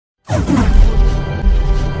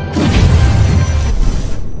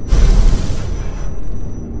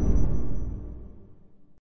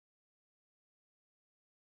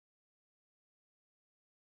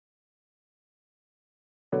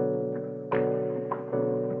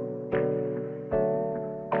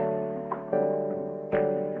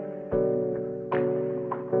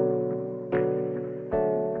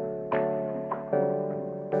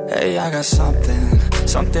Hey, I got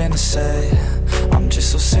something to say. I'm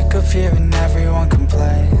just so sick of hearing everyone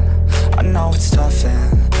complain. I know it's tough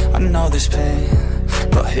and I know there's pain,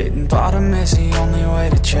 but hitting bottom is the only way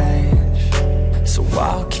to change. So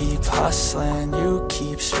I'll keep hustling, you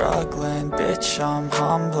keep struggling. Bitch, I'm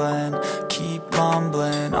humbling, keep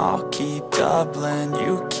mumbling. I'll keep doubling,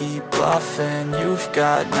 you keep bluffing. You've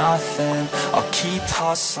got nothing, I'll keep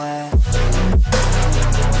hustling.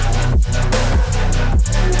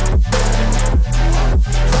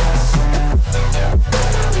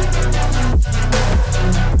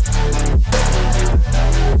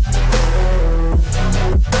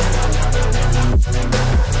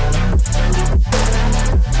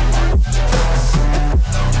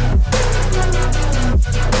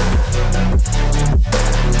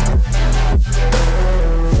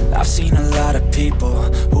 I've seen a lot of people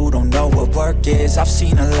who don't know what work is. I've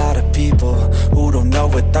seen a lot of people who don't know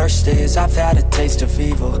what thirst is. I've had a taste of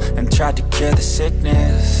evil and tried to cure the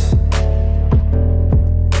sickness,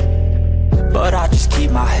 but I just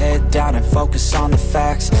keep my head down and focus on the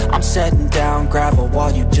facts. I'm setting down gravel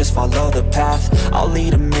while you just follow the path. I'll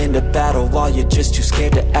lead them into battle while you're just too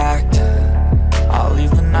scared to act. I'll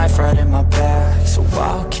leave the knife right in my back. So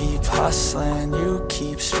I'll keep hustling, you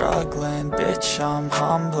keep struggling. Bitch, I'm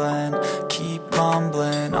humbling, keep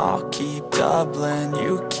mumbling. I'll keep doubling,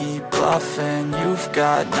 you keep bluffing. You've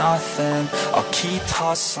got nothing, I'll keep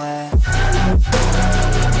hustling.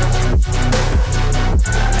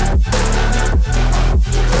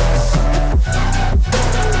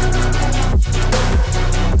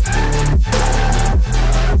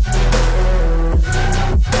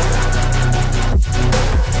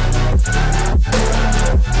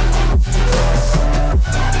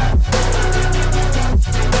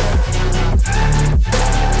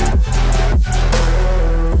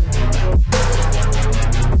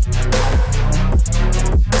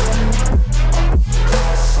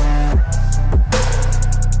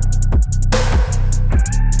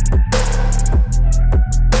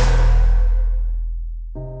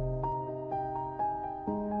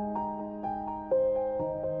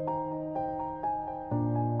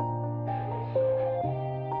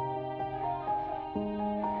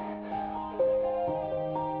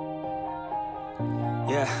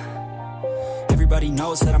 Yeah, everybody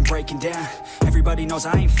knows that I'm breaking down. Everybody knows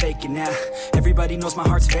I ain't faking now. Everybody knows my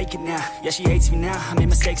heart's vacant now. Yeah, she hates me now, I made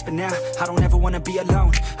mistakes, but now I don't ever wanna be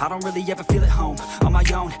alone. I don't really ever feel at home, on my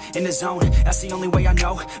own, in the zone. That's the only way I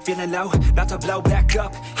know, feeling low, about to blow back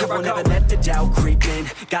up. I won't ever let the doubt creep in.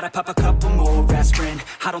 Gotta pop a couple more aspirin.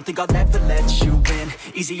 I don't think I'll ever let you in.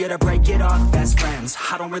 Easier to break it off best friends.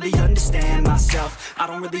 I don't really understand myself, I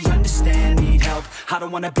don't really understand, need help. I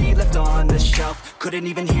don't wanna be left on the shelf. Couldn't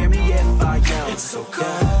even hear me if I yelled. It's so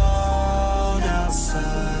cold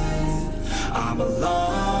outside, I'm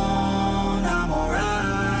alone, I'm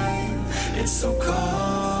alright. It's so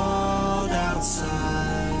cold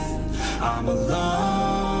outside, I'm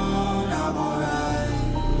alone, I'm alright.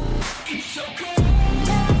 It's so cold.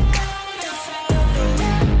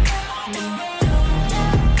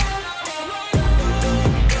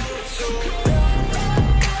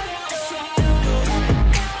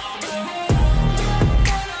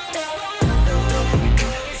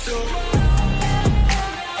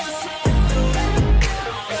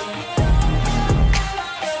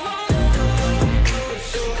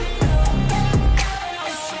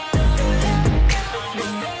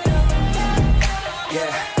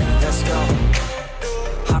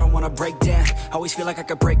 Break down, always feel like I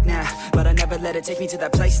could break now, but I never let it take me to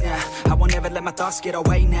that place now. I won't ever let my thoughts get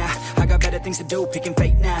away now. I got better things to do, picking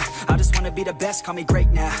fate now. I just wanna be the best, call me great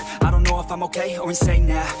now. I don't know if I'm okay or insane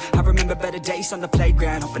now. I remember better days on the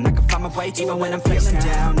playground, hoping I can find my way. Even when I'm feeling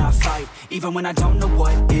down, I fight. Even when I don't know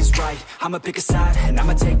what is right, I'ma pick a side and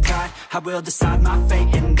I'ma take pride. I will decide my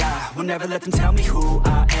fate and I will never let them tell me who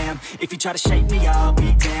I am. If you try to shape me, I'll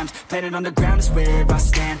be damned. Planet on the ground is where I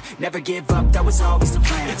stand. Never give up, that was always the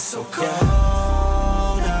plan. It's so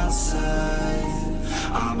cold outside,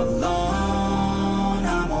 I'm alone,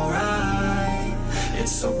 I'm alright.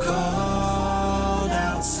 It's so cold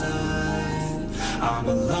outside, I'm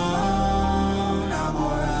alone.